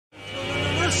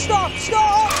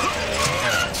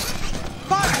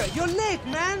late,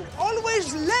 man.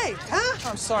 Always late, huh?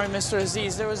 I'm sorry, Mr.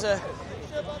 Aziz. There was a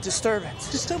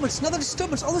disturbance. Disturbance? Another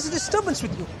disturbance? Oh, there's a disturbance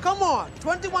with you. Come on.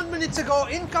 21 minutes ago,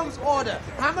 in comes order.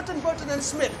 Hamilton, Burton, and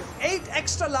Smith. 8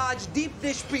 extra large deep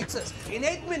dish pizzas. In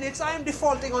 8 minutes, I am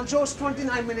defaulting on Joe's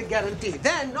 29-minute guarantee.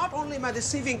 Then, not only am I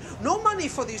receiving no money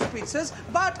for these pizzas,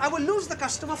 but I will lose the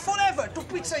customer forever to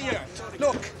Pizza Year.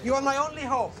 Look, you are my only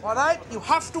hope, all right? You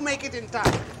have to make it in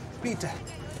time. Peter,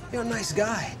 you're a nice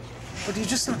guy, but you're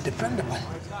just not dependable.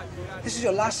 This is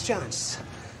your last chance.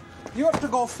 You have to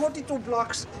go 42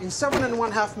 blocks in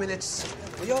 7.5 minutes,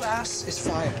 or your ass is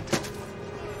fired.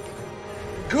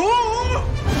 Go!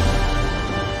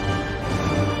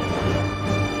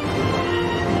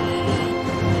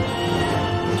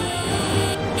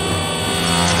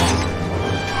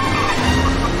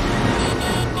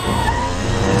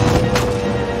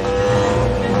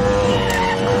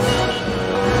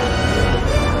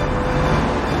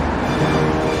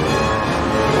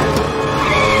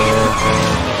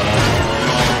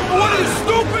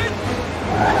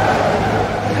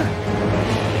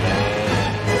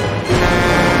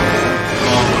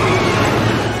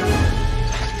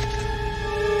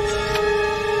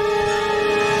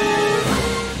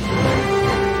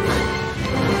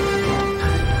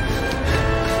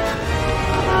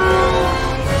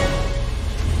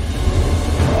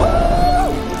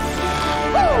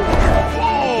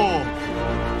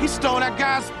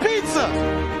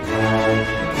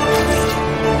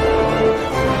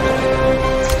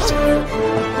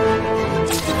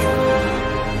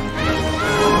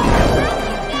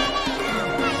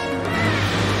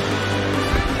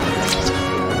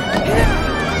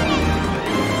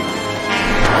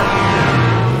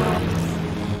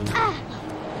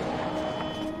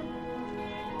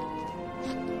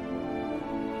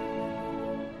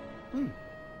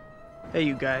 Hey,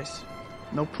 you guys.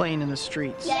 No playing in the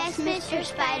streets. Yes, Mr.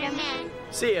 Spider-Man.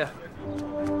 See ya.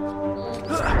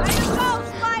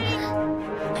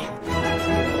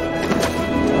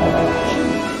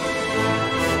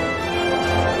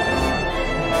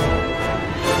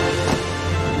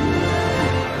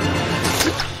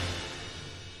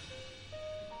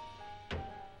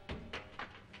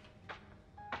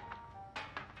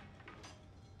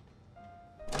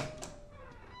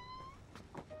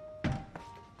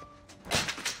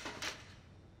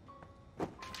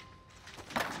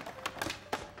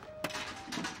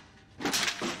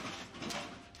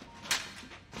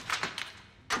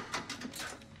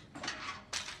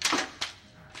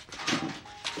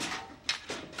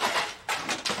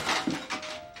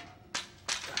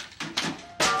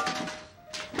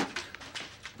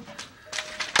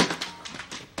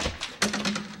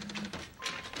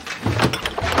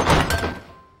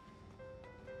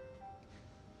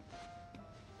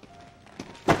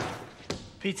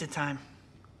 Pizza time.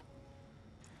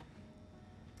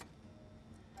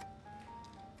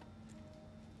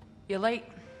 You're late.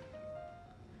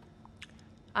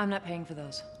 I'm not paying for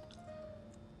those.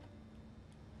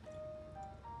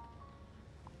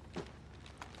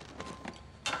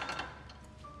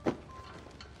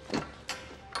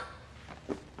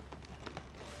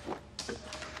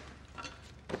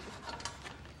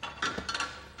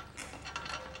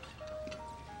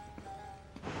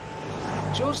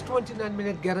 Joe's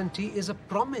 29-minute guarantee is a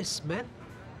promise, man.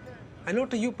 I know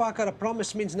to you, Parker, a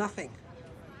promise means nothing.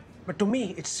 But to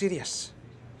me, it's serious.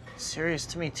 Serious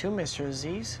to me too, Mr.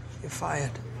 Aziz. You're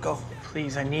fired. Go.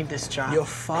 Please, I need this job. You're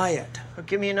fired. But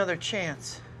give me another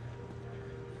chance.